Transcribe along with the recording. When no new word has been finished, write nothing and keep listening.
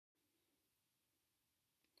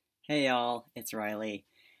Hey y'all, it's Riley.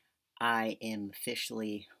 I am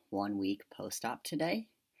officially 1 week post-op today,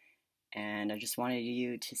 and I just wanted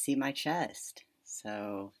you to see my chest.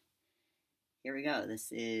 So here we go.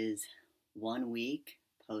 This is 1 week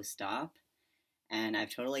post-op, and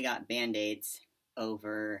I've totally got band-aids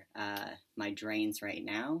over my drains right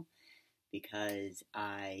now because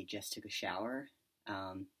I just took a shower.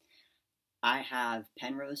 I have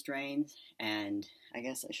Penrose drains, and I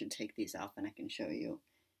guess I should take these off and I can show you.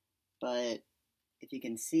 But if you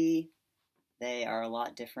can see, they are a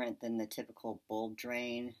lot different than the typical bulb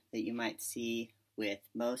drain that you might see with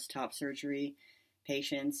most top surgery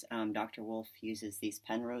patients. Dr. Wolf uses these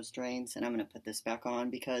Penrose drains, and I'm going to put this back on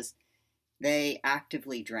because they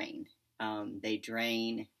actively drain. They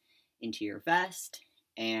drain into your vest,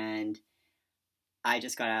 and I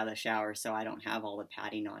just got out of the shower, so I don't have all the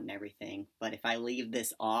padding on and everything. But if I leave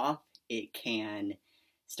this off, it can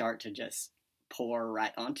start to just pour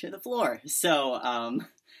right onto the floor. So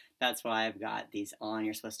that's why I've got these on.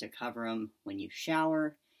 You're supposed to cover them when you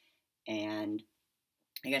shower. And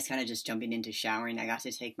I guess kind of just jumping into showering, I got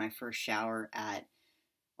to take my first shower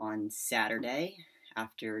on Saturday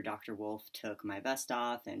after Dr. Wolf took my vest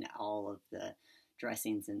off and all of the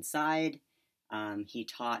dressings inside. He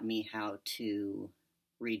taught me how to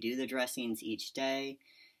redo the dressings each day,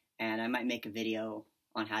 and I might make a video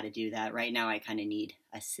on how to do that. Right now I kind of need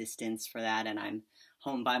assistance for that, and I'm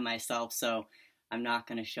home by myself, so I'm not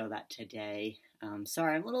going to show that today.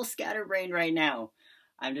 Sorry, I'm a little scatterbrained right now.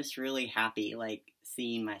 I'm just really happy,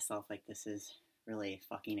 seeing myself like this is really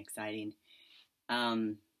fucking exciting.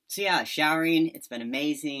 So yeah, showering, it's been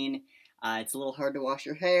amazing. It's a little hard to wash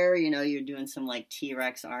your hair, you're doing some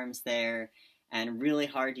T-Rex arms there, and really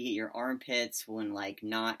hard to get your armpits when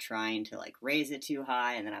not trying to raise it too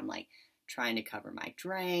high, and then I'm trying to cover my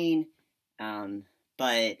drain,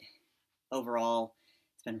 but overall,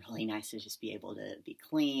 it's been really nice to just be able to be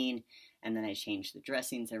clean, and then I change the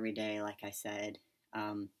dressings every day, like I said.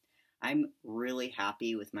 I'm really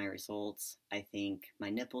happy with my results. I think my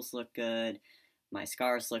nipples look good, my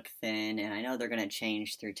scars look thin, and I know they're going to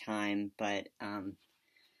change through time, but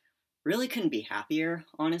really couldn't be happier,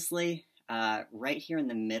 honestly. Right here in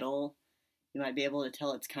the middle, you might be able to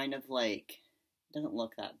tell it's kind of doesn't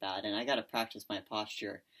look that bad, and I gotta practice my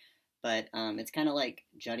posture, but it's kind of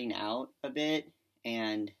jutting out a bit,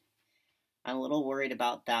 and I'm a little worried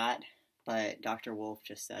about that, but Dr. Wolf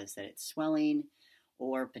just says that it's swelling,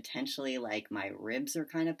 or potentially my ribs are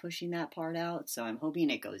kind of pushing that part out, so I'm hoping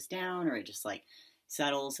it goes down, or it just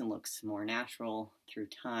settles and looks more natural through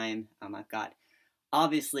time. I've got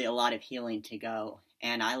obviously a lot of healing to go,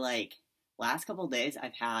 and last couple of days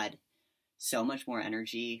I've had so much more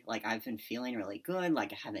energy. I've been feeling really good. I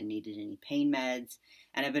haven't needed any pain meds,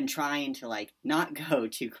 and I've been trying to not go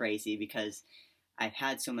too crazy because I've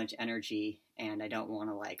had so much energy and I don't want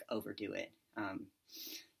to overdo it.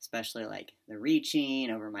 Especially the reaching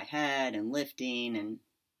over my head and lifting, and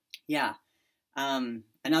yeah.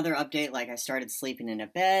 Another update, I started sleeping in a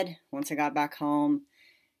bed once I got back home,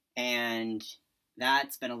 and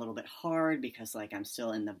that's been a little bit hard because I'm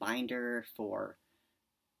still in the binder for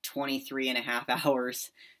 23 and a half hours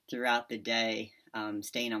throughout the day,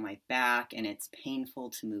 staying on my back, and it's painful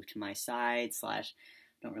to move to my side /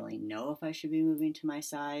 don't really know if I should be moving to my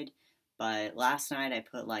side. But last night I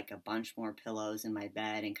put a bunch more pillows in my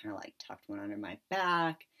bed and kind of tucked one under my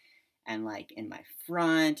back and in my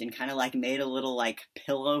front, and kind of made a little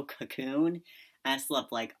pillow cocoon. And I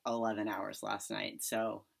slept 11 hours last night,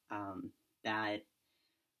 so that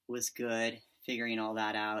was good, figuring all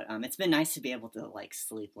that out. It's been nice to be able to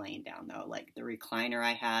sleep laying down though. The recliner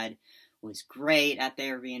I had was great at the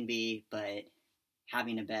Airbnb, but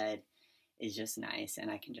having a bed is just nice,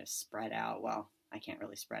 and I can just spread out. Well, I can't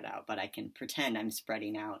really spread out, but I can pretend I'm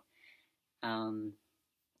spreading out.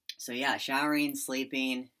 So yeah, showering,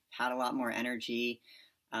 sleeping, had a lot more energy.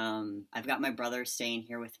 I've got my brother staying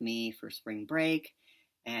here with me for spring break,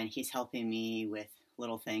 and he's helping me with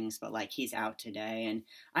little things, but he's out today, and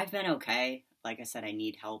I've been okay. Like I said, I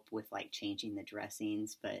need help with changing the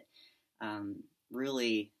dressings, but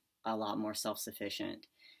really a lot more self-sufficient.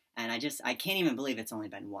 And I can't even believe it's only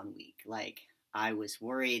been 1 week. I was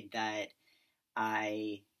worried that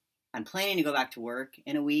I'm planning to go back to work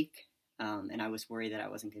in a week, and I was worried that I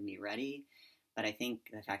wasn't going to be ready. But I think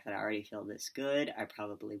the fact that I already feel this good, I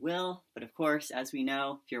probably will. But of course, as we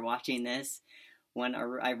know, if you're watching this, when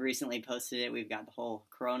I've recently posted it, we've got the whole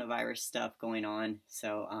coronavirus stuff going on.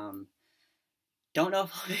 So don't know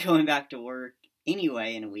if I'll be going back to work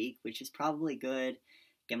anyway in a week, which is probably good.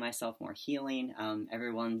 Get myself more healing.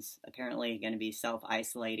 Everyone's apparently going to be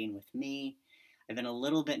self-isolating with me. I've been a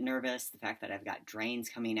little bit nervous, the fact that I've got drains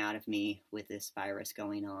coming out of me with this virus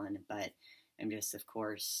going on, but I'm just, of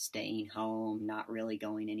course, staying home, not really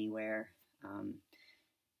going anywhere,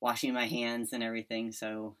 washing my hands and everything.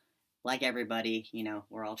 So, like everybody,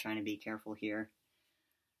 we're all trying to be careful here.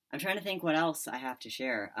 I'm trying to think what else I have to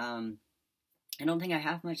share. I don't think I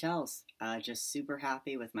have much else. Just super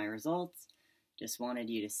happy with my results. Just wanted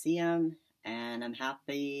you to see them. And I'm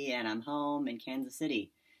happy and I'm home in Kansas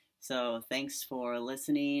City. So thanks for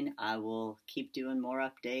listening. I will keep doing more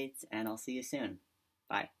updates and I'll see you soon.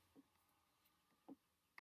 Bye.